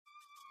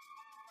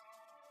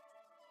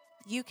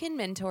You Can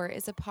Mentor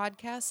is a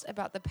podcast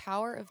about the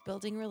power of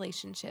building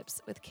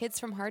relationships with kids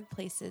from hard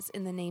places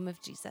in the name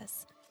of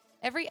Jesus.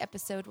 Every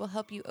episode will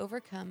help you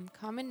overcome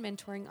common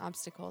mentoring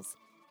obstacles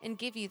and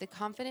give you the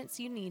confidence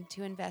you need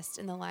to invest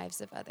in the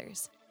lives of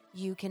others.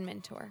 You Can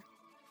Mentor.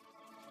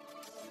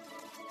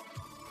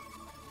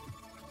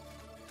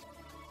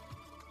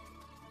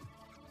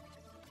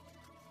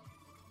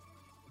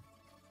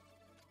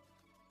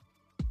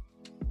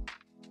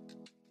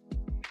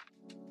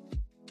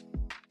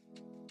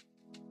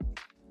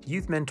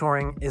 Youth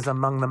mentoring is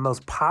among the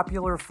most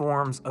popular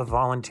forms of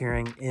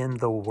volunteering in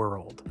the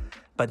world.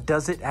 But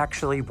does it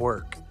actually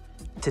work?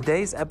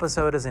 Today's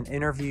episode is an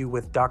interview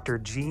with Dr.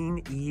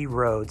 Jean E.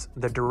 Rhodes,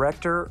 the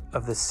director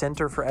of the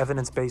Center for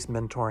Evidence-Based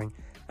Mentoring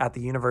at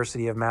the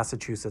University of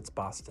Massachusetts,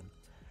 Boston.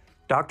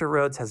 Dr.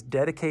 Rhodes has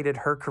dedicated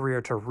her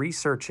career to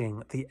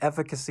researching the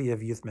efficacy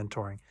of youth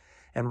mentoring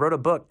and wrote a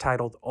book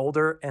titled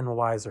Older and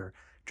Wiser,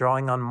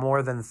 drawing on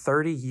more than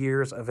 30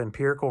 years of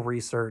empirical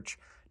research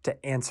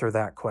to answer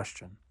that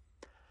question.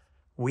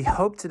 We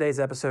hope today's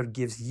episode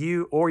gives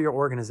you or your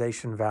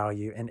organization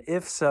value, and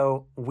if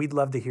so, we'd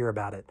love to hear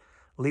about it.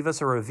 Leave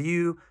us a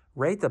review,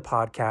 rate the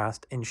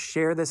podcast, and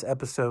share this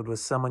episode with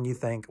someone you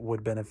think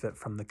would benefit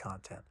from the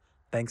content.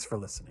 Thanks for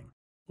listening.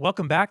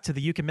 Welcome back to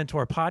the You Can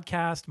Mentor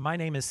podcast. My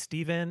name is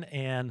Steven,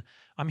 and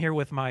I'm here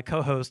with my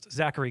co-host,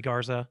 Zachary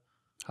Garza.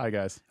 Hi,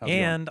 guys. How's it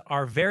going? And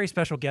our very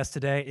special guest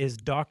today is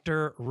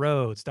Dr.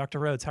 Rhodes. Dr.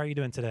 Rhodes, how are you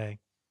doing today?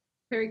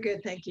 Very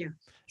good, thank you.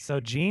 So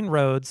Jean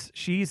Rhodes,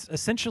 she's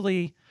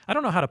essentially, I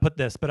don't know how to put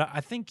this, but I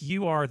think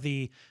you are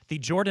the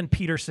Jordan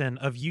Peterson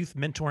of youth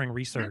mentoring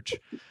research.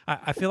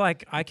 I feel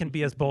like I can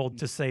be as bold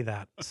to say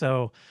that.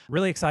 So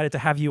really excited to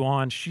have you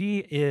on. She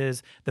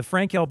is the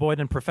Frank L.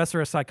 Boyden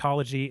Professor of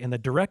Psychology and the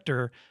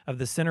Director of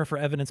the Center for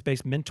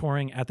Evidence-Based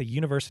Mentoring at the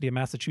University of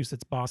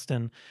Massachusetts,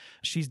 Boston.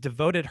 She's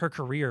devoted her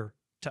career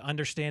to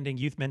understanding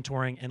youth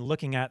mentoring and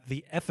looking at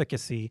the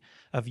efficacy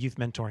of youth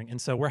mentoring.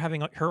 And so we're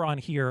having her on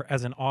here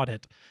as an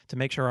audit to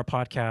make sure our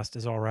podcast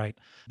is all right,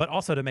 but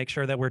also to make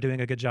sure that we're doing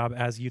a good job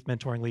as youth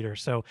mentoring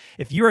leaders. So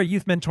if you're a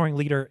youth mentoring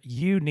leader,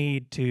 you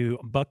need to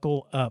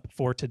buckle up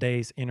for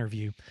today's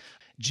interview.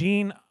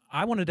 Jean,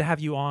 I wanted to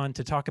have you on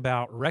to talk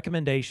about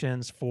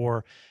recommendations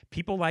for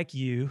people like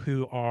you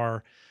who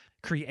are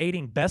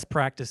creating best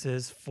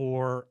practices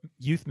for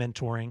youth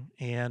mentoring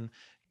and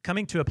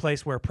coming to a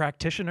place where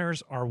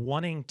practitioners are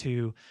wanting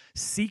to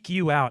seek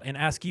you out and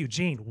ask you,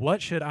 Jean,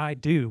 what should I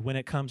do when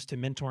it comes to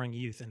mentoring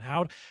youth, and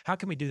how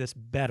can we do this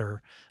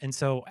better? And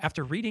so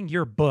after reading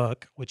your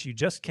book, which you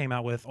just came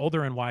out with,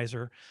 Older and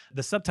Wiser,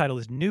 the subtitle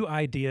is New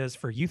Ideas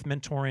for Youth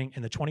Mentoring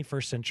in the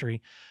 21st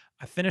Century.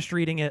 I finished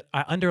reading it.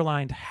 I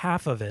underlined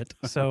half of it.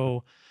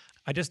 So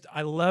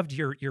I loved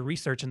your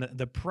research. And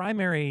the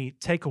primary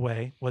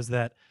takeaway was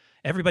that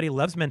everybody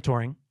loves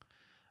mentoring,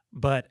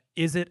 but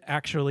is it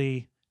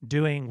actually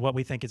doing what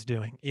we think it's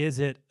doing? Is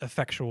it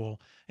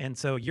effectual? And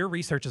so your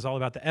research is all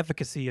about the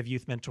efficacy of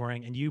youth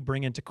mentoring, and you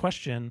bring into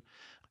question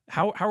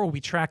how are we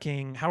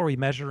tracking, how are we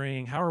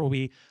measuring, how are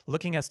we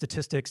looking at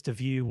statistics to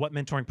view what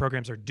mentoring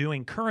programs are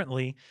doing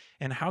currently,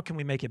 and how can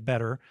we make it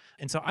better?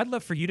 And so I'd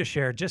love for you to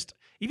share just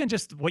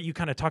what you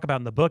kind of talk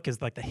about in the book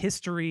is like the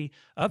history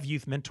of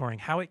youth mentoring,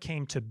 how it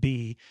came to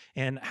be,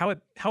 and how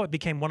it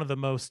became one of the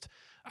most,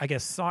 I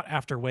guess, sought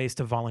after ways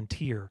to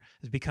volunteer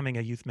is becoming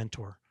a youth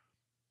mentor.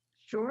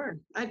 Sure,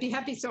 I'd be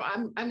happy. So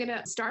I'm going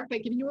to start by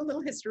giving you a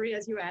little history,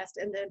 as you asked,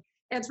 and then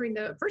answering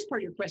the first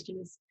part of your question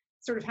is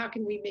sort of how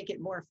can we make it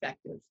more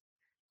effective?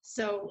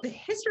 So the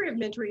history of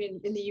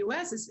mentoring in the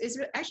U.S. is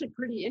actually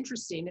pretty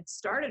interesting. It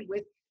started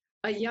with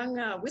a young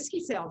whiskey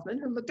salesman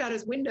who looked out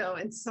his window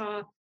and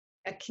saw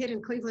a kid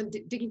in Cleveland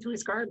digging through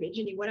his garbage,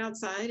 and he went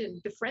outside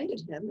and befriended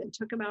him and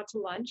took him out to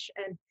lunch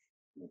and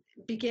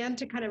began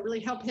to kind of really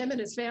help him and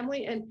his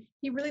family. And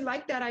he really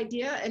liked that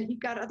idea, and he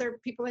got other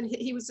people, and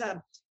he was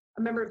a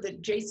member of the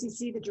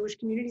JCC, the Jewish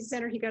Community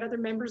Center. He got other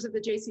members of the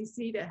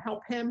JCC to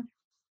help him.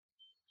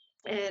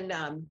 And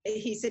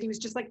he said he was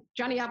just like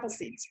Johnny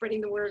Appleseed, spreading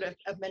the word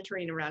of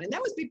mentoring around. And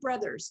that was Big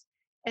Brothers.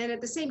 And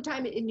at the same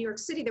time, in New York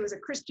City, there was a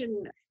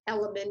Christian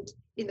element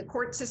in the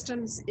court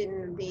systems,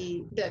 in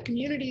the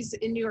communities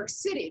in New York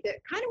City that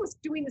kind of was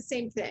doing the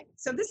same thing.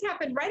 So this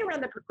happened right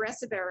around the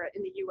progressive era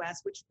in the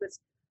US, which was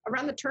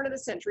around the turn of the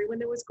century when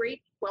there was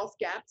great wealth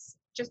gaps,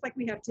 just like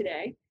we have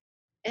today.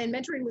 And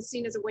mentoring was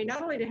seen as a way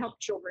not only to help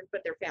children,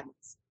 but their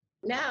families.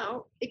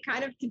 Now, it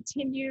kind of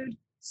continued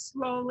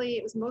slowly.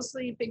 It was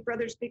mostly Big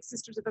Brothers, Big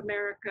Sisters of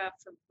America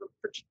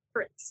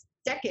for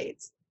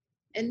decades.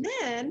 And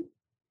then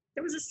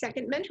there was a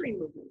second mentoring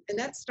movement, and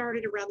that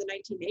started around the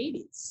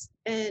 1980s.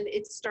 And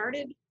it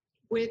started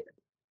with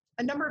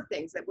a number of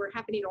things that were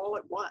happening all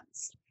at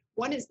once.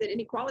 One is that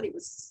inequality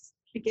was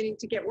beginning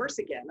to get worse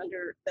again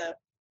under the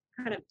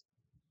kind of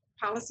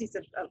policies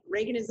of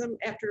Reaganism.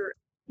 After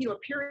a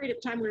period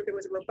of time where there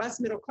was a robust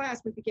middle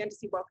class, we began to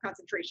see wealth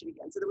concentration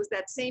again. So there was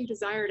that same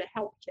desire to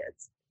help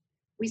kids.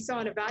 We saw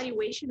an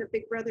evaluation of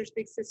Big Brothers,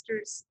 Big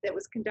Sisters that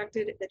was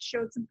conducted that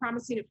showed some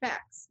promising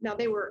effects. Now,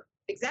 they were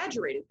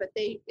exaggerated, but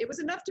it was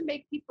enough to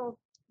make people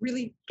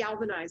really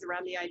galvanize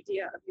around the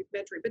idea of youth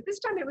mentoring. But this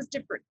time it was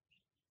different.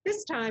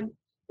 This time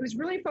it was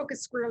really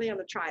focused squarely on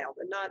the child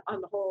and not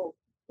on the whole,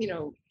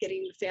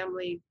 getting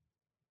family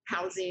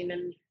housing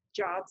and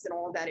jobs and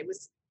all of that. It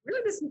was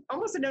really this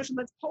almost a notion,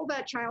 let's pull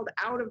that child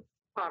out of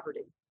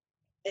poverty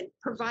and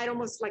provide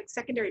almost like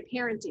secondary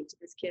parenting to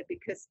this kid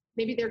because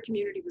maybe their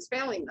community was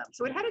failing them.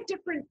 So it had a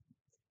different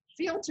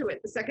feel to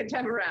it the second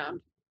time around.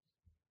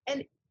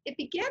 And it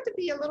began to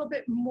be a little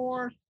bit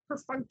more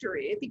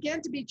perfunctory. It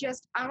began to be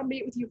just, I'll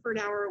meet with you for an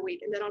hour a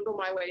week and then I'll go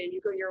my way and you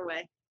go your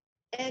way.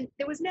 And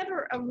there was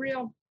never a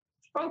real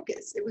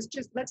focus. It was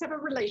just, let's have a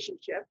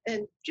relationship.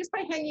 And just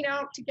by hanging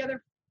out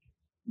together,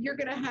 you're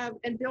going to have,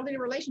 and building a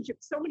relationship,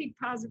 so many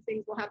positive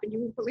things will happen. You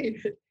won't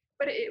believe it.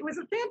 But it was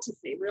a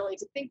fantasy, really,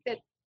 to think that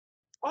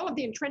all of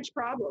the entrenched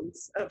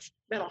problems of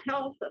mental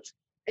health, of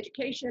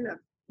education, of,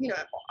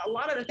 a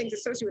lot of the things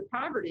associated with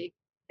poverty,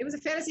 it was a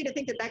fantasy to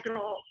think that that could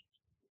all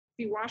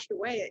be washed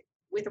away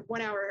with a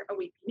 1 hour a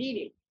week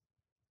meeting.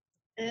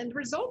 And the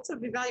results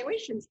of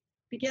evaluations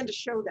began to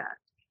show that.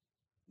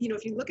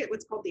 If you look at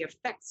what's called the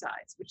effect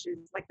size, which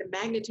is like the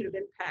magnitude of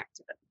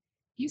impact,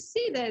 you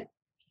see that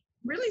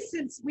really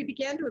since we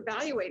began to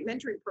evaluate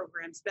mentoring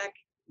programs back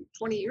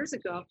 20 years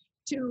ago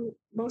to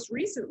most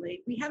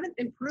recently, we haven't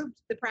improved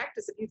the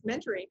practice of youth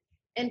mentoring.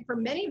 And for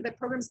many of the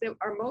programs that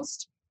are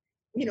most,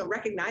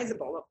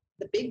 recognizable,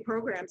 the big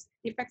programs,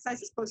 the effect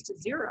size is close to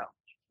 0.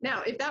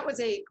 Now, if that was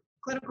a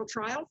clinical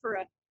trial for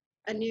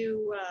a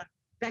new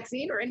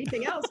vaccine or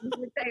anything else, we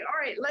would say, all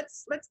right,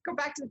 let's go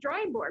back to the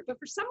drawing board. But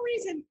for some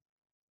reason,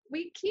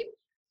 we keep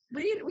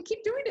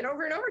doing it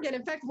over and over again.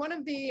 In fact, one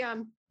of the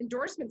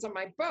endorsements on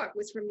my book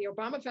was from the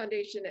Obama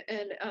Foundation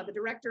and the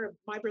director of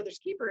My Brother's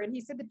Keeper. And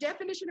he said the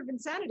definition of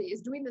insanity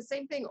is doing the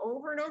same thing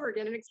over and over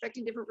again and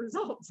expecting different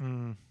results.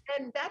 And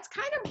that's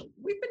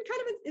we've been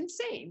kind of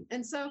insane.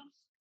 And so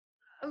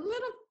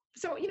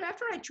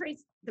after I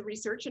trace the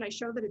research and I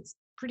show that it's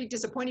pretty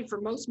disappointing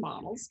for most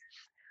models,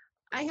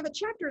 I have a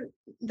chapter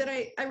that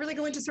I really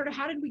go into sort of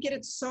how did we get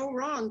it so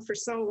wrong for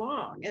so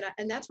long?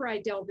 And that's where I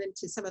delve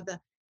into some of the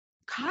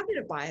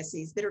cognitive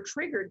biases that are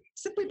triggered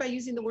simply by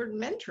using the word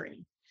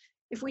mentoring.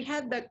 If we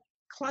had the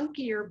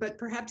clunkier but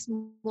perhaps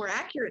more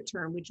accurate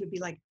term, which would be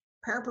like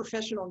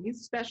paraprofessional youth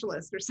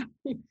specialist or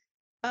something,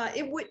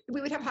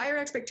 we would have higher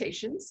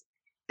expectations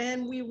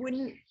and we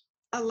wouldn't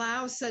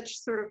allow such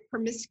sort of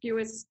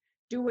promiscuous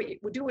do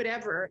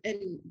whatever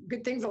and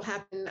good things will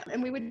happen,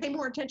 and we would pay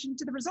more attention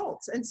to the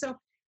results. And so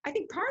I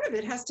think part of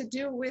it has to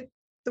do with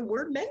the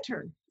word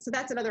mentor. So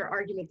that's another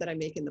argument that I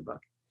make in the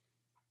book.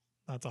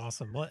 That's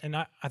awesome. Well, and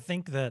I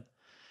think that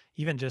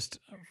even just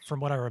from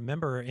what I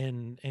remember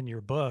in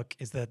your book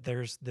is that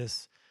there's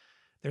this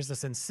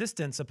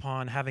insistence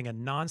upon having a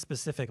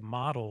non-specific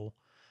model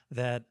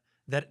that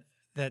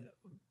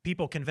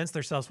people convince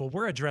themselves, well,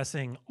 we're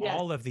addressing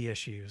all of the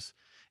issues.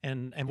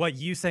 And what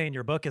you say in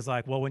your book is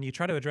like, well, when you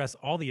try to address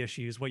all the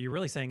issues, what you're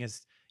really saying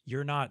is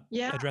you're not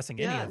addressing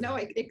any of them. No,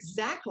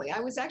 exactly. I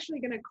was actually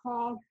going to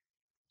call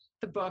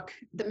the book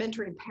The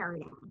Mentoring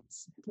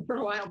Paradox for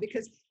a while,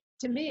 because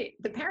to me,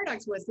 the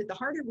paradox was that the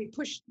harder we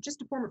pushed just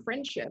to form a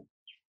friendship,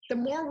 the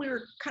more we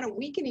were kind of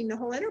weakening the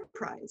whole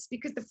enterprise,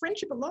 because the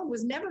friendship alone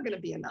was never going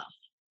to be enough.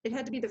 It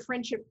had to be the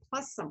friendship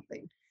plus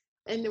something.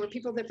 And there were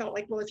people that felt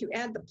like, well, if you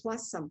add the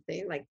plus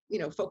something, like,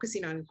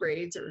 focusing on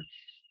grades or,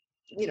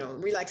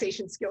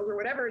 relaxation skills or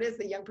whatever it is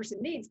the young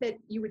person needs, that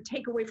you would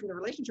take away from the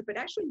relationship, but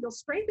actually you'll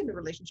strengthen the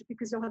relationship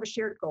because you'll have a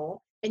shared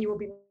goal and you will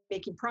be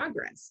making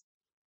progress.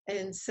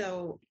 And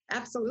so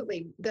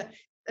absolutely,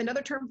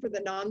 another term for the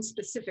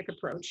non-specific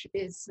approach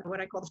is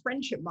what I call the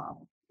friendship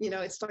model.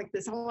 It's like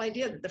this whole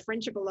idea that the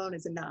friendship alone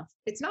is enough.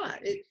 It's not.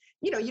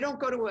 You don't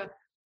go to a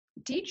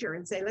teacher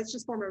and say, let's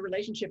just form a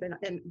relationship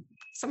and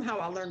somehow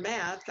I'll learn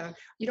math.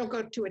 You don't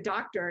go to a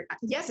doctor.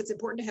 Yes, it's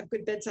important to have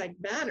good bedside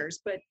manners,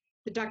 but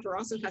the doctor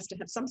also has to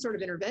have some sort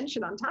of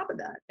intervention on top of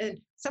that. And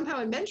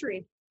somehow in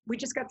mentoring, we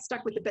just got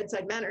stuck with the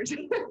bedside manners.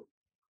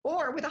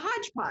 Or with a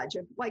hodgepodge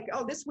of like,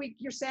 oh, this week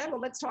you're sad,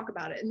 well, let's talk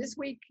about it. And this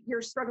week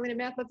you're struggling in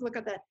math, let's look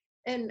at that.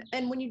 And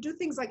when you do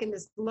things like in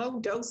this low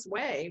dose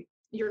way,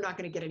 you're not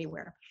going to get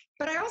anywhere.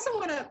 But I also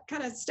want to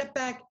kind of step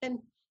back and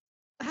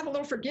have a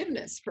little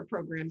forgiveness for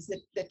programs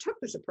that took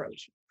this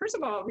approach. First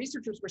of all,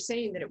 researchers were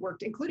saying that it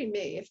worked, including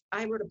me.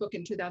 I wrote a book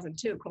in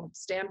 2002 called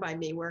Stand By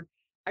Me, where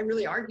I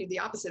really argued the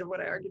opposite of what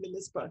I argued in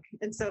this book.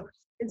 And so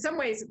in some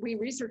ways, we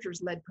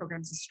researchers led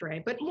programs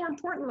astray. But more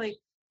importantly,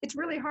 it's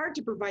really hard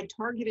to provide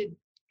targeted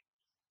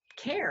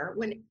care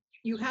when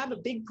you have a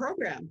big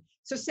program.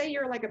 So say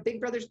you're like a Big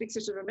Brothers Big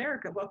Sisters of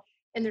America,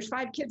 and there's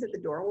 5 kids at the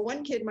door. Well,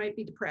 one kid might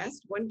be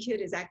depressed, one kid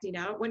is acting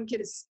out, one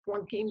kid is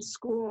flunking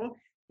school,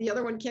 the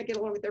other one can't get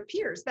along with their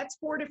peers. That's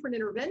 4 different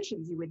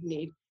interventions you would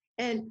need.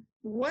 And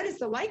what is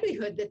the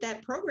likelihood that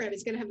that program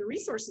is going to have the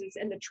resources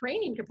and the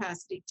training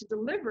capacity to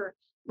deliver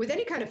with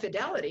any kind of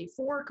fidelity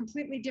 4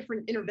 completely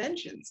different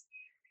interventions?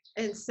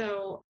 And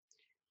so,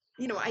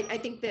 I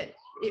think that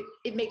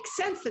it makes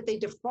sense that they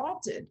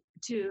defaulted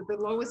to the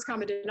lowest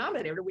common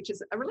denominator, which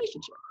is a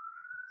relationship.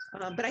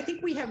 But I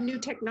think we have new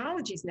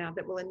technologies now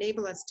that will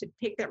enable us to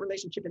take that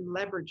relationship and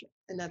leverage it.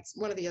 And that's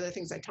one of the other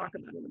things I talk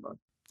about in the book.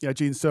 Yeah,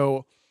 Gene.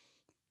 So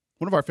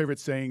one of our favorite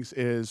sayings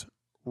is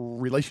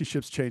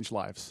relationships change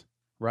lives,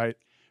 right?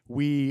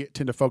 We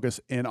tend to focus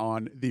in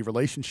on the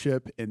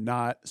relationship and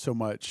not so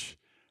much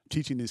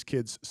teaching these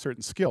kids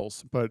certain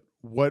skills. But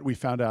what we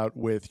found out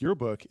with your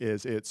book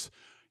is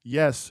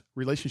yes,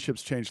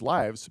 relationships change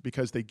lives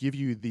because they give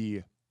you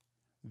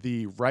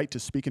the right to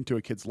speak into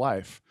a kid's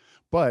life.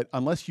 But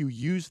unless you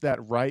use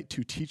that right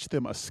to teach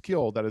them a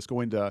skill that is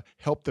going to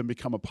help them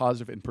become a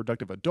positive and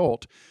productive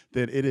adult,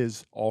 then it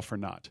is all for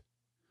naught.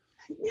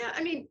 Yeah,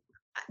 I mean,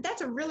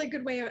 that's a really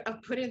good way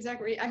of putting it,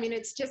 Zachary. I mean,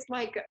 it's just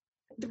like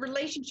the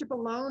relationship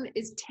alone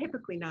is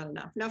typically not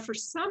enough. Now, for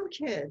some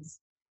kids,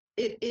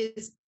 it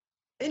is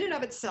in and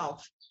of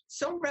itself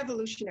so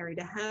revolutionary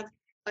to have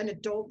an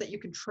adult that you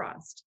can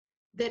trust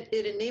that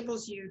it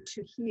enables you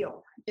to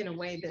heal in a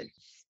way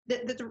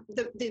that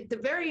the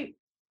very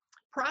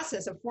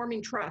process of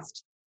forming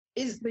trust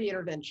is the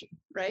intervention,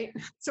 right?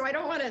 So I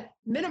don't want to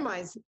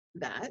minimize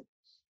that.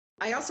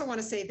 I also want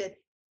to say that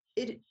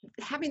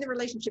having the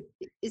relationship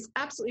is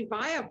absolutely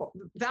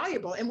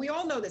valuable. And we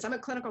all know this. I'm a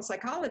clinical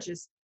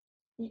psychologist.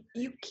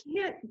 You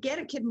can't get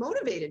a kid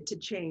motivated to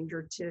change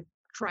or to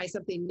try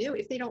something new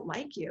if they don't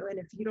like you. And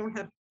if you don't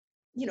have,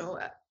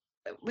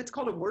 what's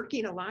called a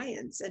working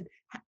alliance, and,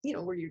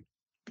 where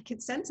the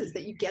kid senses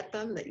that you get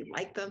them, that you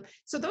like them.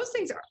 So those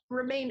things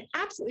remain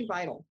absolutely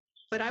vital.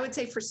 But I would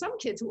say for some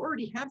kids who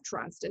already have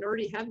trust and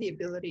already have the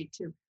ability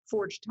to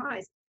forge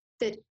ties,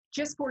 that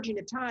just forging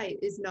a tie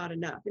is not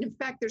enough. And in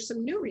fact, there's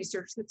some new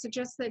research that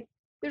suggests that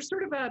there's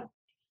sort of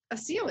a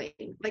ceiling,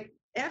 like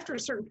after a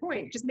certain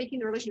point, just making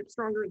the relationship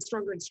stronger and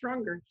stronger and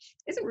stronger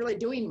isn't really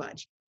doing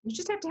much. You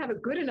just have to have a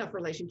good enough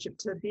relationship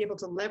to be able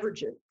to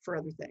leverage it for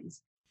other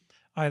things.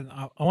 I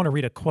want to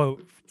read a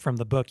quote from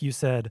the book. You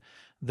said,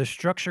 the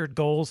structured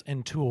goals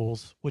and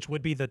tools, which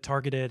would be the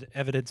targeted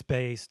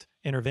evidence-based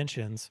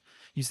interventions,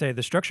 you say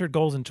the structured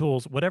goals and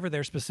tools, whatever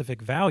their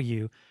specific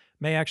value,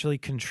 may actually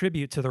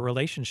contribute to the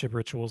relationship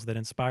rituals that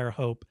inspire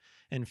hope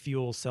and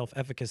fuel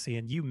self-efficacy.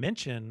 And you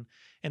mention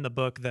in the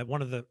book that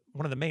one of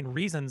the main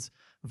reasons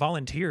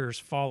volunteers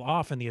fall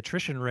off and the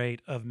attrition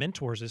rate of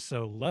mentors is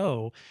so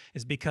low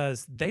is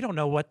because they don't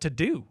know what to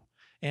do.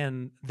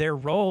 And their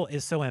role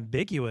is so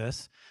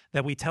ambiguous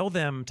that we tell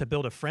them to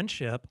build a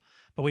friendship,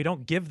 but we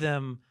don't give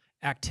them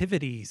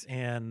activities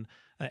and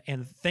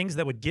things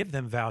that would give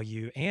them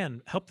value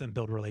and help them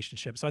build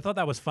relationships. So I thought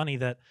that was funny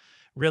that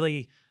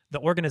really the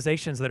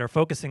organizations that are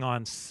focusing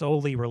on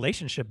solely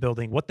relationship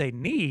building, what they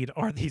need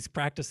are these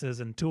practices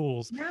and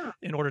tools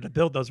in order to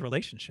build those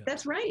relationships.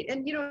 That's right.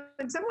 And,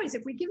 in some ways,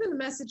 if we give them the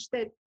message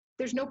that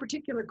there's no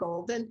particular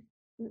goal, then,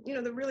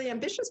 the really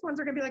ambitious ones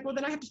are going to be like, well,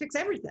 then I have to fix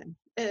everything.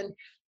 And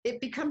it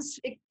becomes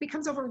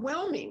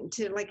overwhelming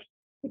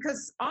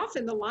because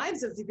often the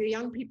lives of the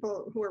young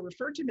people who are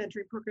referred to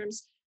mentoring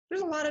programs,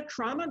 there's a lot of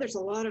trauma, there's a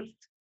lot of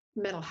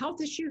mental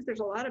health issues, there's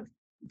a lot of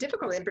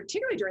difficulty, and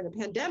particularly during the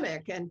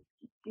pandemic and,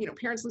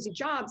 parents losing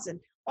jobs and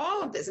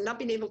all of this and not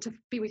being able to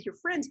be with your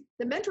friends,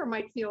 the mentor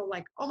might feel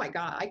like, oh my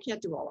God, I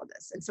can't do all of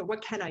this. And so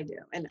what can I do?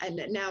 And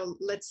now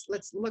let's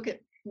look at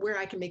where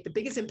I can make the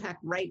biggest impact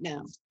right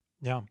now.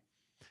 Yeah.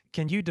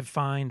 Can you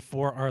define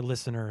for our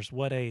listeners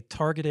what a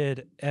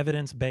targeted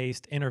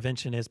evidence-based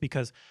intervention is?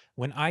 Because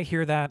when I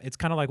hear that, it's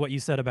kind of like what you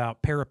said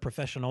about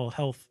paraprofessional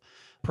health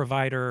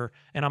provider.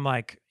 And I'm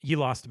like, you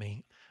lost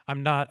me.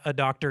 I'm not a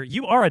doctor.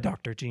 You are a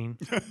doctor, Gene.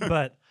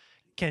 But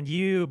can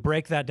you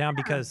break that down?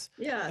 Because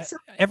So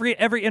every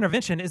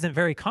intervention isn't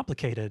very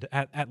complicated,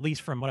 at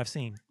least from what I've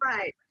seen.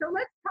 Right. So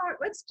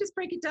let's just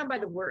break it down by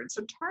the word.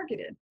 So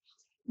targeted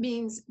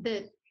means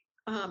that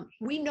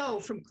we know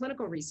from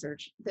clinical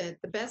research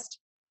that the best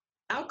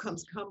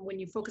outcomes come when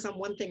you focus on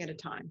one thing at a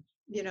time.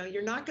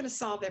 You're not going to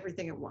solve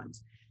everything at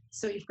once.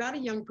 So you've got a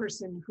young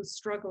person who's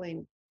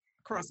struggling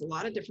across a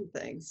lot of different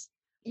things.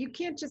 You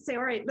can't just say,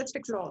 all right, let's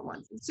fix it all at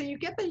once. So you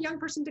get the young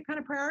person to kind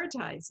of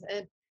prioritize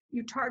and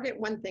you target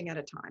one thing at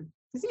a time.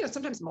 Because,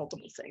 sometimes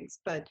multiple things,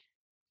 but,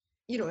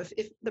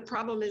 if the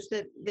problem is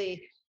that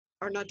they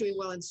are not doing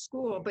well in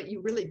school, but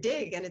you really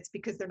dig and it's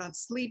because they're not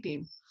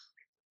sleeping,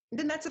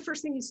 then that's the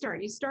first thing you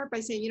start. You start by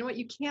saying, you know what,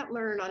 you can't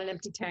learn on an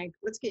empty tank.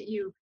 Let's get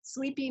you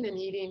sleeping and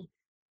eating.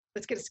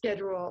 Let's get a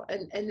schedule.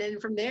 And then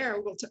from there,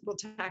 we'll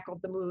tackle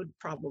the mood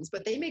problems.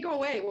 But they may go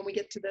away when we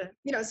get to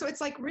the, so it's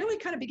like really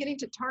kind of beginning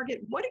to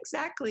target what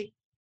exactly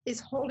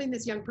is holding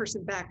this young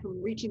person back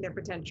from reaching their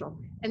potential.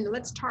 And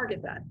let's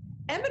target that.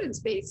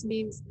 Evidence-based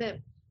means that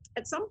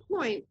at some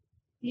point,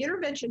 the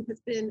intervention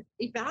has been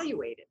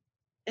evaluated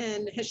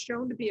and has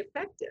shown to be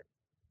effective.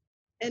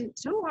 And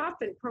so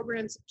often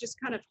programs just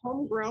kind of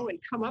homegrow and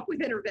come up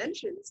with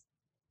interventions,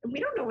 and we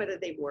don't know whether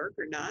they work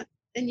or not.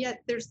 And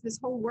yet there's this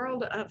whole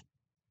world of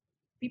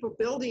people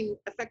building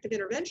effective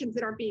interventions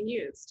that aren't being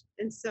used.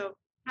 And so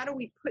how do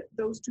we put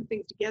those two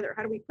things together?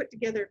 How do we put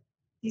together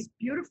these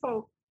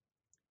beautiful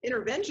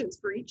interventions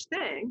for each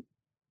thing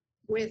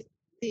with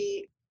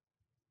the,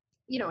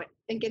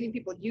 and getting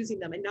people using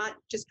them and not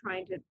just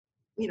trying to,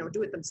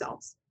 do it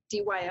themselves?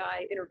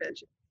 DYI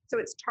intervention. So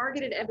it's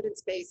targeted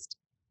evidence-based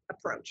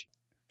approach.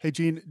 Hey,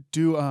 Jean,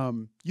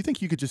 do you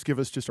think you could just give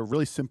us just a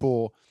really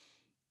simple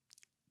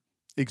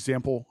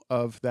example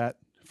of that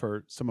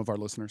for some of our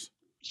listeners?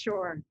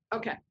 Sure.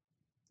 Okay.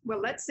 Well,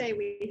 let's say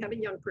we have a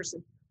young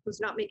person who's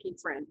not making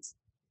friends.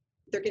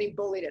 They're getting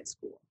bullied at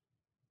school.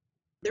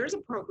 There's a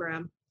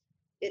program.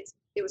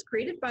 It was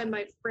created by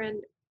my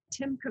friend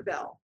Tim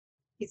Cavell.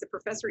 He's a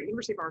professor at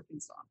University of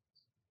Arkansas.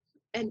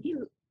 And he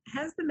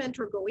has the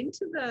mentor go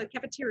into the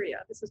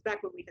cafeteria. This was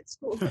back when we had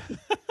school,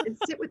 and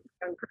sit with the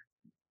young person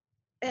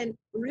and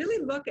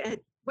really look at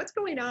what's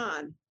going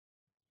on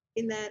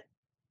in that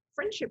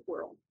friendship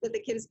world that the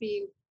kid is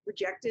being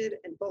rejected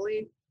and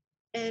bullied.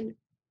 And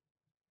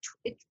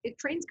it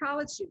trains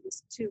college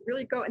students to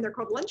really go, and they're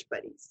called lunch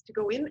buddies, to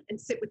go in and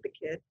sit with the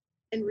kid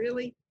and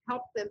really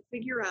help them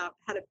figure out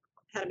how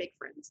to make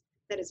friends.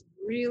 That is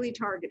really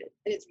targeted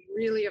and it's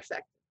really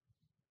effective.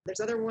 There's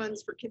other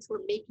ones for kids who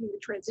are making the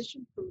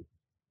transition from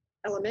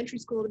elementary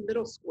school to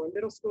middle school and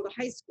middle school to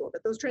high school,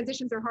 that those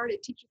transitions are hard.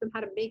 It teaches them how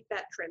to make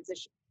that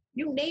transition.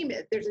 You name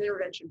it, there's an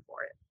intervention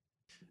for it.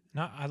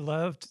 No, I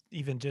loved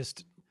even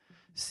just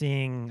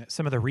seeing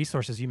some of the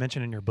resources you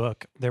mentioned in your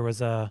book. There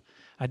was I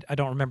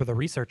don't remember the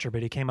researcher,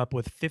 but he came up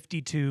with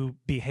 52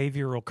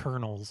 behavioral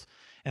kernels.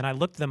 And I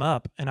looked them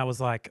up and I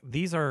was like,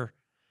 these are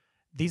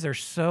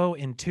so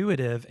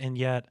intuitive, and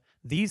yet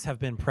these have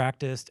been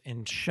practiced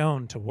and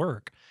shown to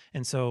work.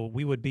 And so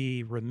we would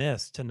be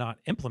remiss to not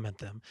implement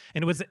them.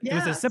 And it was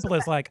as simple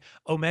as like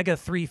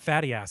omega-3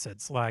 fatty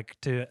acids, like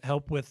to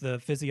help with the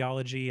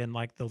physiology and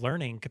like the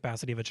learning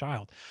capacity of a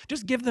child.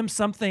 Just give them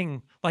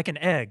something like an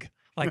egg.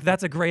 Like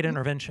that's a great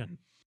intervention.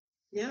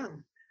 Yeah.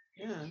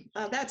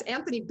 That's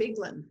Anthony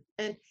Biglin.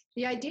 And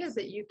the idea is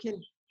that you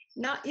can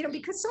not,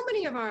 because so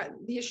many of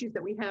the issues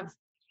that we have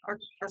are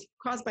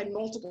caused by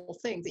multiple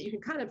things, that you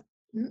can kind of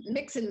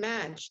mix and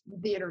match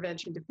the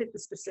intervention to fit the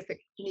specific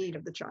need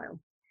of the child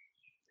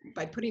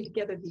by putting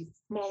together these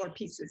smaller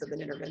pieces of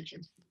an intervention.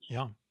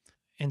 Yeah.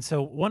 And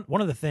so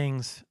one of the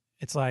things,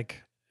 it's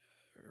like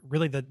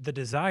really the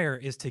desire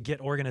is to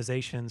get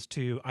organizations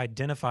to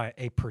identify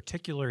a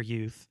particular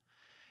youth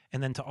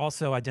and then to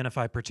also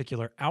identify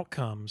particular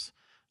outcomes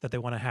that they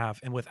want to have.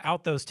 And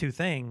without those two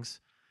things,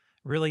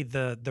 really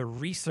the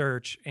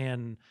research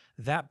and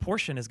that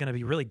portion is going to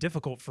be really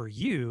difficult for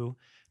you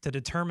to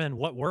determine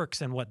what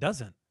works and what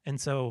doesn't. And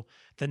so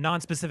the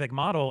non-specific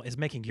model is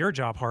making your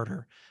job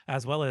harder,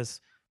 as well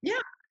as. Yeah.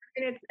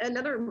 And it's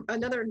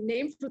another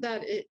name for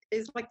that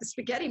is like the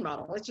spaghetti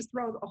model. Let's just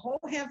throw a whole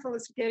handful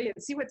of spaghetti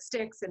and see what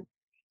sticks, and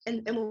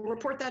we'll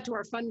report that to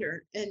our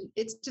funder. And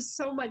it's just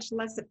so much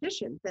less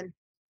efficient than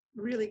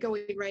really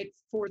going right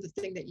for the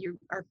thing that you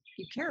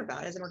care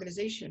about as an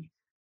organization.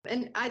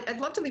 And I'd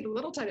love to leave a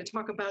little time to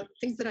talk about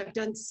things that I've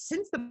done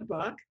since the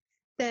book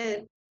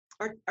that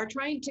are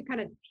trying to kind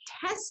of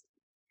test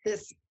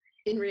this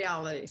in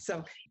reality.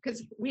 So,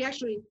 because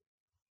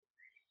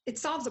it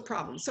solves a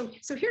problem. So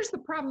here's the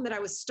problem that I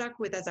was stuck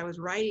with as I was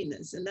writing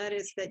this. And that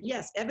is that,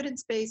 yes,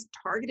 evidence-based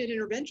targeted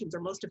interventions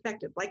are most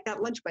effective, like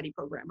that Lunch Buddy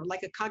program or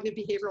like a cognitive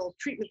behavioral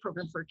treatment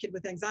program for a kid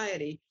with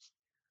anxiety.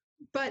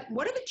 But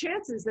what are the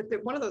chances that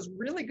one of those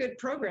really good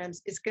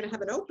programs is going to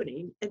have an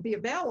opening and be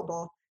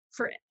available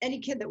for any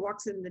kid that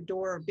walks in the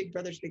door of Big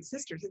Brothers Big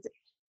Sisters,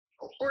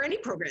 or any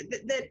program?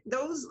 That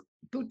those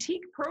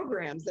boutique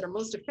programs that are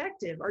most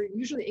effective are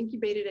usually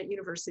incubated at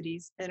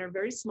universities and are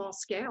very small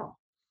scale.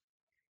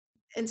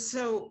 And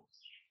so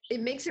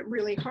it makes it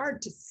really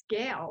hard to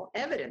scale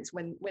evidence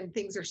when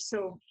things are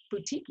so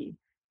boutiquey.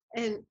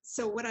 And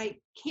so what I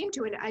came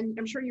to, and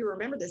I'm sure you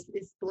remember this,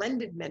 is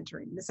blended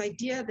mentoring. This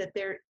idea that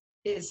there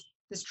is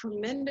this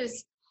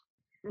tremendous,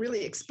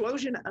 really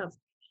explosion of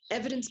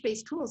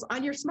evidence-based tools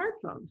on your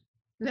smartphone.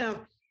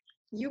 Now,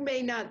 you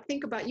may not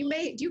think about,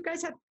 do you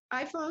guys have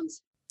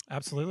iPhones?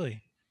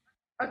 Absolutely.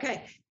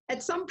 Okay.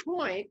 At some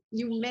point,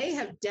 you may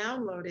have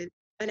downloaded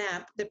an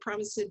app that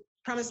promised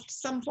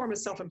some form of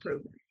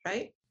self-improvement,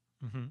 right?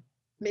 Mm-hmm.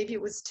 Maybe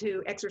it was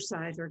to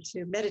exercise or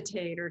to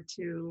meditate or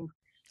to...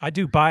 I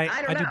do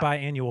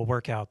biannual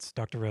workouts,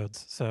 Dr.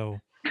 Rhodes. So.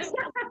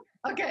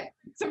 Okay.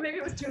 So maybe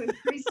it was to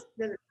increase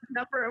the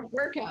number of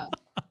workouts.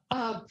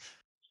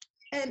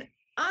 And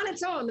on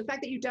its own, the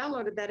fact that you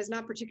downloaded that is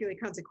not particularly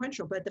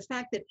consequential, but the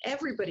fact that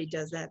everybody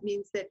does that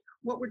means that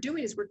what we're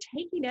doing is we're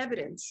taking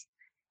evidence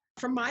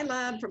from my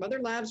lab, from other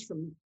labs,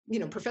 from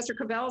Professor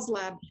Cavell's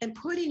lab, and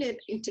putting it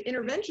into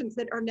interventions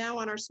that are now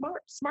on our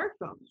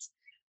smartphones.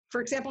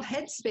 For example,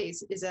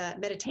 Headspace is a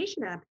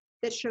meditation app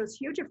that shows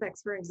huge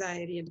effects for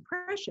anxiety and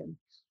depression.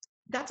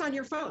 That's on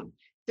your phone.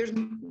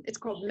 It's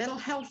called mental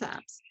health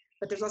apps,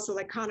 but there's also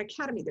like Khan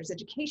Academy, there's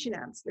education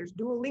apps, there's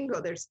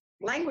Duolingo, there's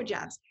language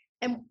apps.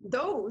 And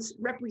those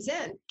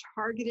represent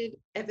targeted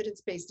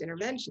evidence-based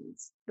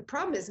interventions. The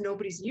problem is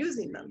nobody's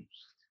using them.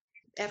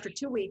 After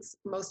 2 weeks,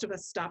 most of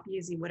us stop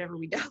using whatever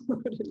we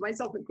downloaded,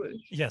 myself included.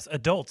 Yes,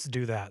 adults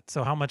do that.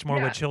 So how much more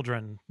would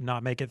children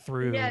not make it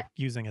through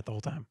using it the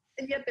whole time?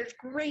 And yet there's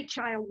great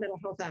child mental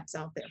health apps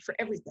out there for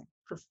everything,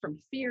 from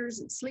fears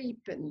and sleep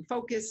and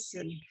focus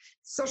and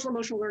social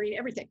emotional learning,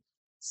 everything.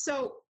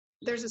 So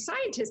there's a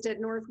scientist at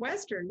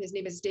Northwestern, his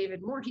name is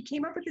David Moore. He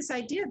came up with this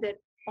idea that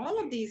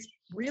all of these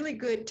really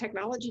good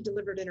technology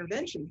delivered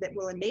interventions that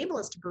will enable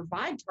us to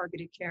provide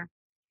targeted care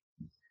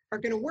are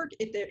going to work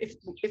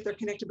if they're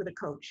connected with a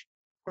coach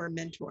or a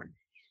mentor.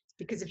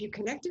 Because if you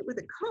connect it with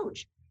a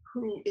coach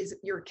who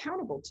you're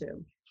accountable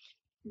to,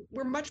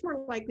 we're much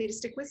more likely to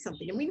stick with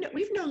something. And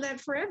we've known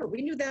that forever.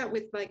 We knew that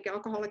with like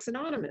Alcoholics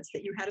Anonymous,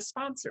 that you had a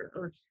sponsor,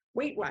 or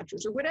Weight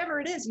Watchers, or whatever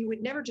it is. You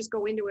would never just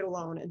go into it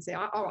alone and say,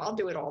 oh, I'll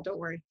do it all, don't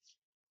worry.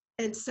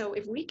 And so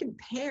if we can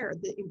pair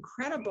the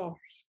incredible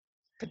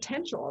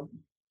potential of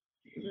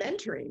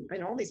mentoring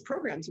and all these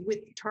programs with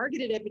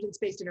targeted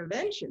evidence-based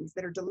interventions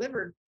that are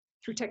delivered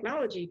through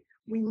technology,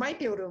 we might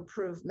be able to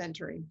improve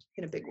mentoring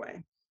in a big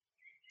way.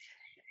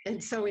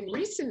 And so in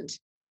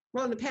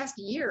the past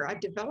year, I've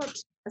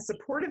developed a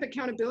supportive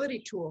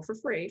accountability tool for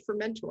free for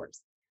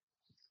mentors.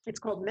 It's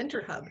called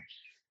Mentor Hub.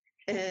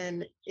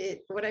 And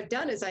what I've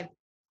done is I've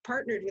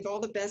partnered with all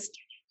the best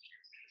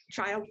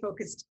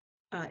child-focused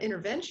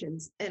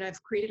interventions, and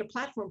I've created a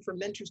platform for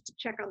mentors to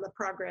check on the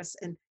progress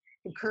and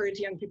encourage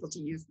young people to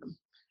use them.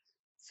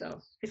 So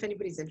if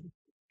anybody's interested,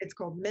 it's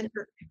called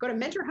Mentor. Go to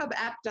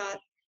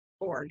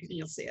mentorhubapp.org and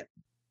you'll see it.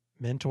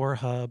 Mentor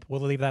Hub.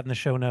 We'll leave that in the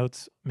show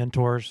notes.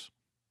 Mentors,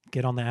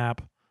 get on the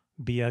app.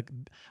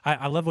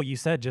 I love what you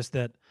said, just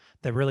that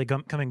really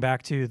coming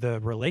back to the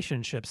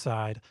relationship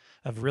side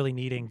of really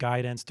needing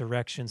guidance,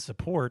 direction,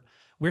 support.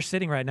 We're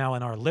sitting right now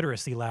in our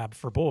literacy lab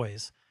for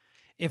boys.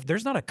 If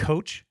there's not a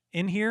coach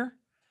in here,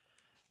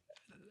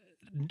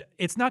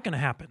 it's not going to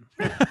happen.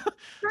 It's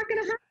not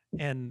going to happen.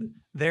 And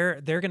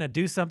they're going to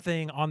do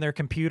something on their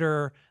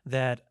computer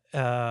that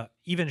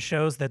even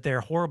shows that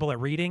they're horrible at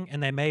reading,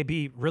 and they may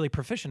be really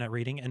proficient at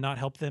reading and not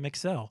help them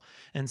excel.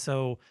 And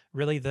so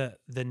really the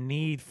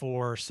need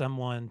for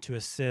someone to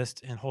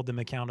assist and hold them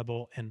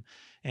accountable,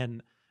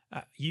 and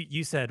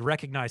you said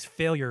recognize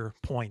failure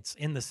points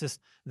in the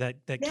system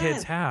that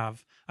kids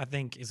have, I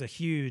think is a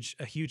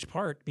huge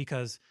part,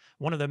 because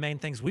one of the main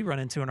things we run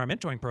into in our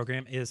mentoring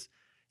program is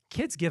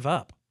kids give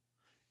up.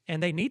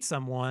 And they need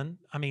someone.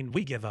 I mean,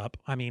 we give up.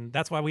 I mean,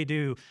 that's why we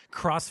do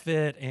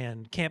CrossFit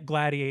and Camp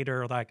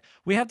Gladiator. Like,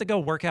 we have to go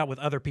work out with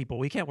other people.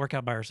 We can't work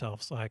out by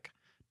ourselves. Like,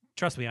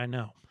 trust me, I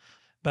know.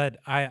 But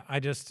I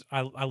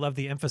love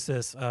the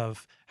emphasis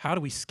of how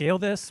do we scale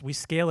this? We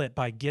scale it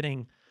by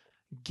getting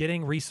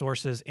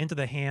resources into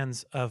the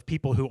hands of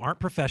people who aren't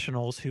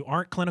professionals, who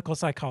aren't clinical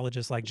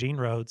psychologists like Gene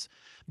Rhodes,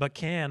 but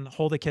can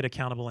hold a kid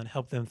accountable and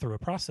help them through a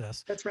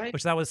process. That's right.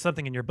 Which that was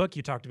something in your book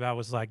you talked about,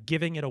 was like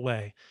giving it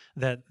away,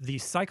 that the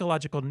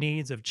psychological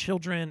needs of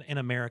children in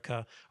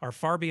America are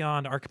far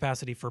beyond our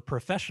capacity for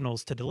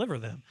professionals to deliver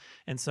them.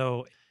 And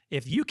so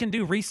if you can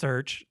do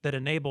research that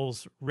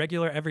enables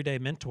regular everyday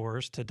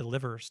mentors to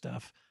deliver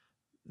stuff,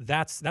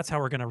 that's how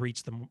we're going to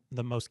reach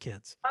the most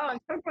kids. Oh, I'm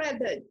so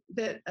glad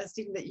that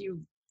Stephen, that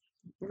you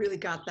really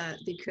got that,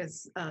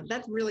 because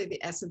that's really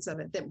the essence of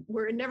it, that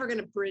we're never going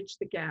to bridge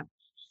the gap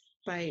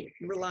by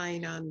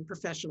relying on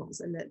professionals,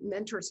 and that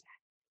mentors,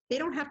 they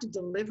don't have to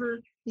deliver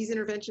these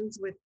interventions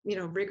with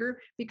rigor,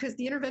 because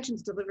the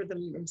interventions deliver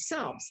them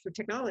themselves through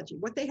technology.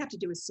 What they have to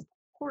do is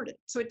support it.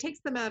 So it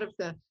takes them out of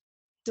the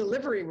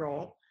delivery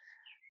role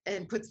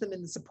and puts them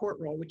in the support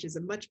role, which is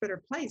a much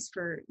better place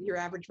for your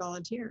average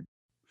volunteer.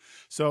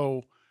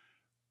 So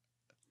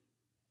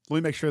let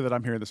me make sure that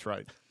I'm hearing this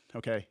right.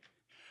 Okay.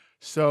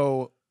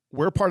 So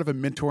we're part of a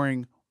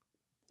mentoring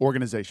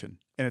organization,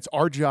 and it's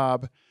our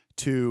job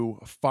to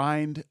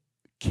find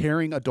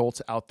caring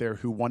adults out there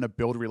who want to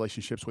build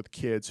relationships with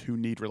kids who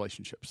need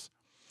relationships.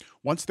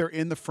 Once they're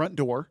in the front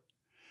door,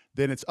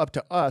 then it's up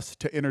to us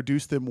to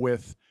introduce them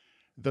with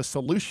the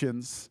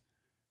solutions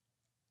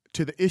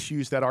to the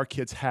issues that our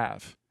kids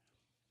have.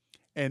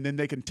 And then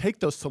they can take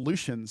those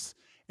solutions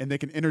and they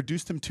can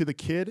introduce them to the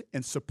kid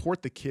and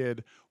support the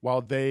kid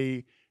while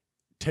they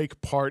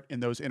take part in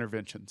those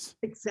interventions.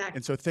 Exactly.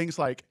 And so things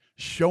like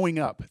showing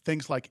up,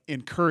 things like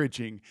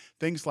encouraging,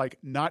 things like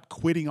not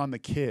quitting on the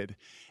kid,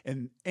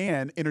 and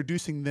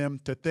introducing them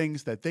to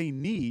things that they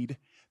need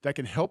that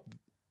can help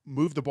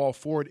move the ball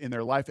forward in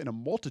their life in a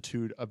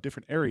multitude of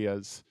different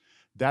areas.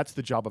 That's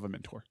the job of a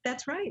mentor.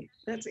 That's right.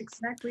 That's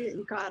exactly it.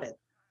 You got it.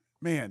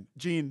 Man,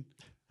 Gene,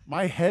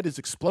 my head is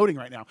exploding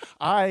right now.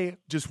 I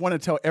just want to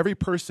tell every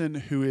person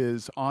who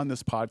is on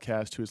this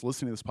podcast, who is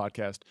listening to this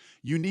podcast,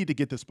 you need to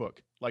get this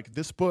book. Like,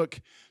 this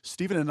book,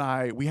 Stephen and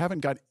I, we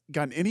haven't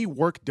gotten any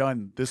work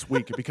done this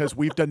week because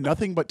we've done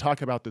nothing but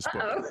talk about this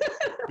book.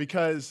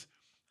 Because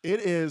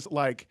it is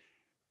like,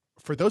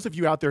 for those of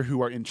you out there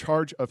who are in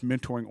charge of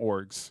mentoring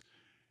orgs,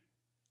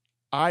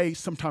 I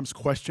sometimes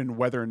question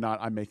whether or not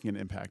I'm making an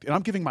impact. And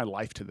I'm giving my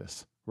life to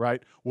this,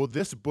 right? Well,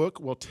 this book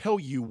will tell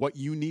you what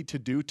you need to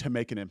do to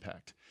make an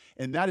impact.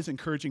 And that is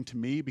encouraging to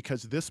me,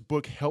 because this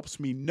book helps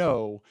me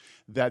know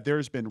that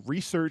there's been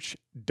research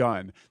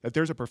done, that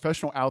there's a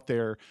professional out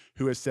there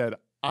who has said,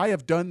 I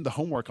have done the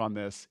homework on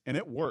this and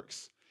it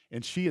works.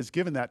 And she has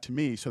given that to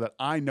me so that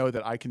I know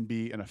that I can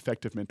be an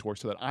effective mentor,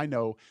 so that I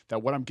know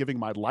that what I'm giving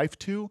my life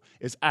to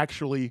is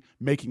actually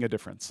making a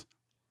difference.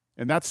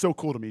 And that's so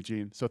cool to me,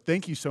 Gene. So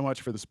thank you so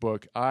much for this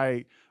book.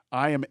 I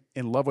am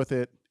in love with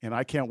it, and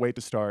I can't wait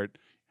to start.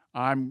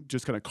 I'm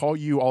just going to call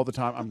you all the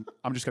time.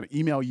 I'm just going to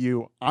email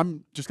you.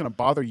 I'm just going to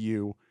bother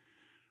you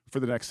for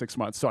the next 6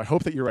 months. So I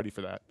hope that you're ready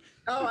for that.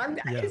 Oh,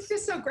 Yes. it's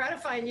just so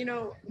gratifying.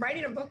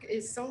 Writing a book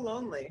is so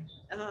lonely.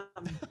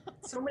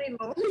 So many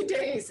lonely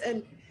days.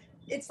 And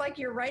it's like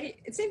you're writing.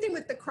 It's same thing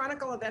with the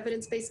Chronicle of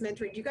Evidence-Based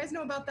Mentoring. Do you guys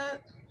know about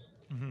that?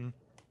 Mm-hmm.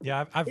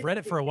 Yeah, I've read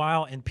it for a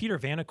while, and Peter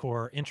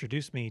Vanacore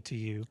introduced me to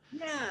you.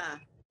 Yeah.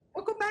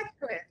 We'll go back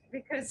to it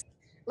because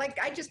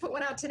I just put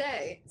one out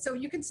today. So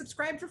you can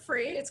subscribe for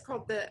free. It's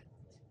called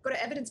go to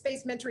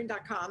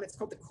evidencebasedmentoring.com. It's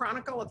called the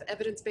Chronicle of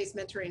Evidence-Based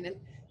Mentoring. And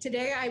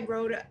today I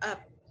wrote a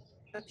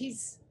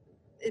piece.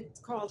 It's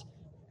called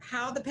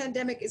How the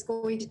Pandemic is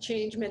Going to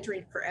Change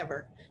Mentoring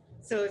Forever.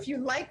 So if you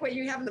like what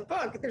you have in the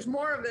book, there's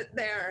more of it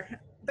there.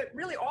 But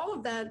really all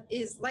of that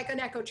is like an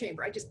echo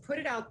chamber. I just put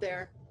it out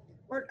there,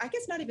 or I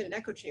guess not even an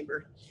echo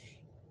chamber.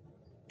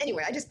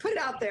 Anyway, I just put it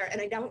out there and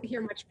I don't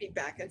hear much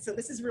feedback. And so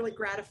this is really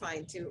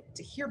gratifying to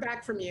hear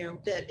back from you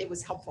that it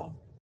was helpful.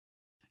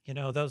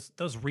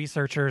 Those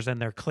researchers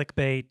and their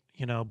clickbait,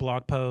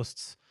 blog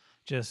posts,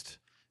 just,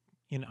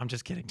 I'm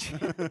just kidding.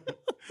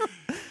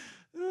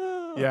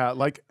 Yeah,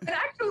 And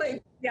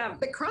actually,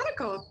 the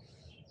Chronicle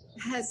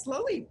has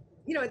slowly,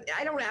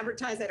 I don't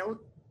advertise.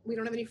 We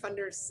don't have any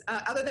funders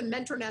other than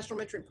Mentor National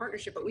Mentoring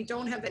Partnership, but we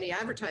don't have any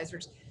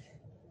advertisers.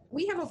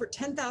 We have over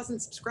 10,000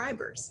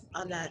 subscribers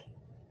on that.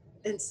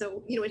 And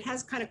so, it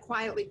has kind of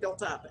quietly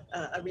built up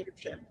a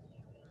readership.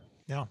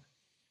 Yeah,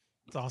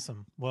 it's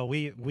awesome. Well,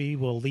 we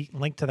will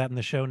link to that in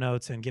the show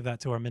notes and give that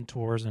to our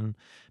mentors and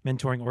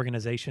mentoring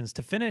organizations.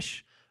 To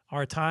finish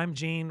our time,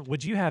 Gene,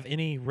 would you have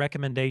any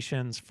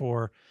recommendations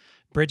for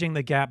bridging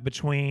the gap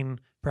between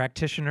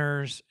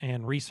practitioners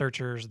and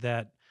researchers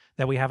that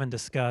we haven't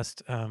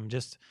discussed?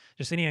 Just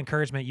any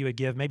encouragement you would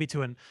give maybe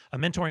to a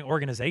mentoring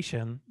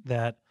organization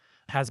that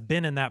has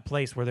been in that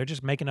place where they're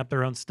just making up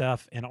their own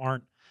stuff and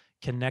aren't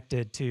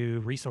connected to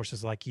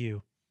resources like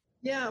you.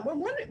 Yeah, well,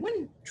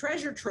 one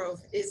treasure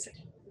trove is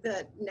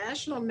the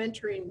National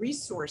Mentoring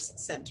Resource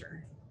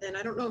Center. And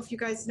I don't know if you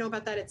guys know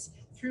about that. It's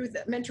through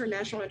the Mentor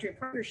National Mentoring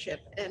Partnership.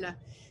 And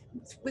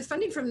with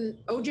funding from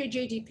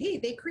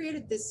OJJDP, they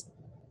created this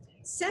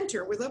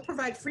center where they'll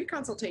provide free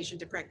consultation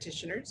to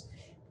practitioners.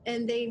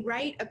 And they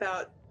write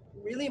about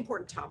really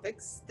important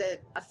topics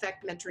that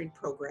affect mentoring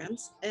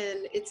programs.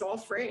 And it's all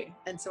free.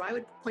 And so I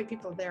would point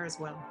people there as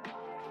well.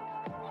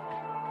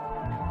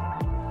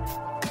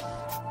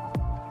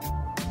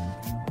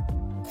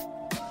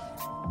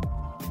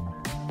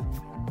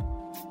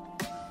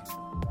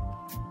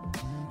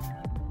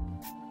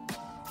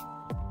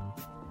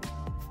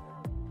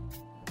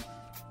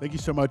 Thank you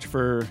so much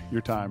for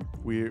your time.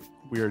 We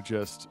are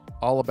just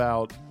all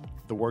about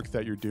the work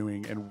that you're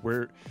doing, and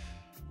we're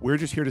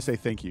just here to say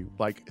thank you.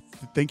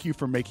 Thank you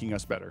for making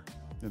us better.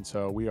 And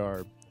so we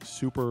are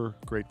super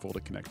grateful to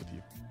connect with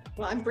you.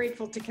 Well, I'm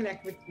grateful to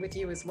connect with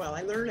you as well.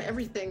 I learn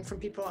everything from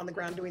people on the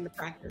ground doing the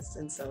practice.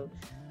 And so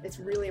it's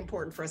really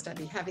important for us to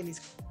be having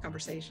these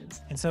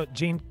conversations. And so,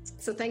 Gene.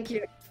 So thank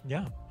you.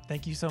 Yeah,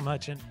 thank you so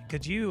much. And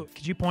could you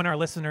point our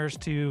listeners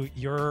to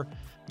your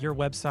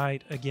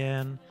website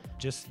again,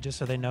 just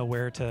so they know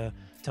where to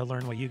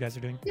learn what you guys are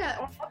doing? Yeah,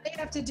 all they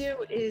have to do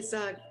is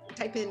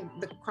type in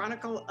the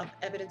Chronicle of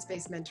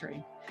Evidence-Based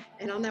Mentoring.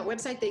 And on that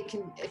website,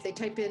 if they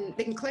type in,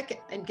 they can click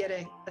and get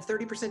a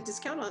 30%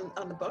 discount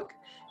on the book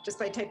just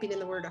by typing in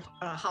the word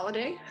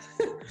holiday.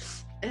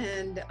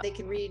 And they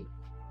can read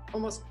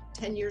almost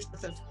 10 years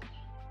worth of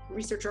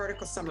research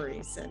article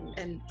summaries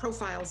and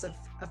profiles of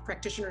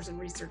practitioners and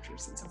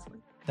researchers and so forth.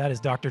 That is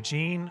Dr.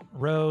 Gene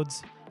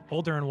Rhodes,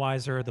 Older and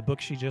Wiser, the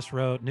book she just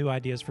wrote, New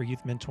Ideas for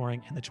Youth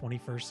Mentoring in the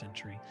 21st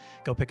Century.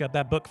 Go pick up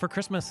that book for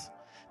Christmas.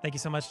 Thank you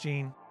so much,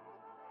 Gene.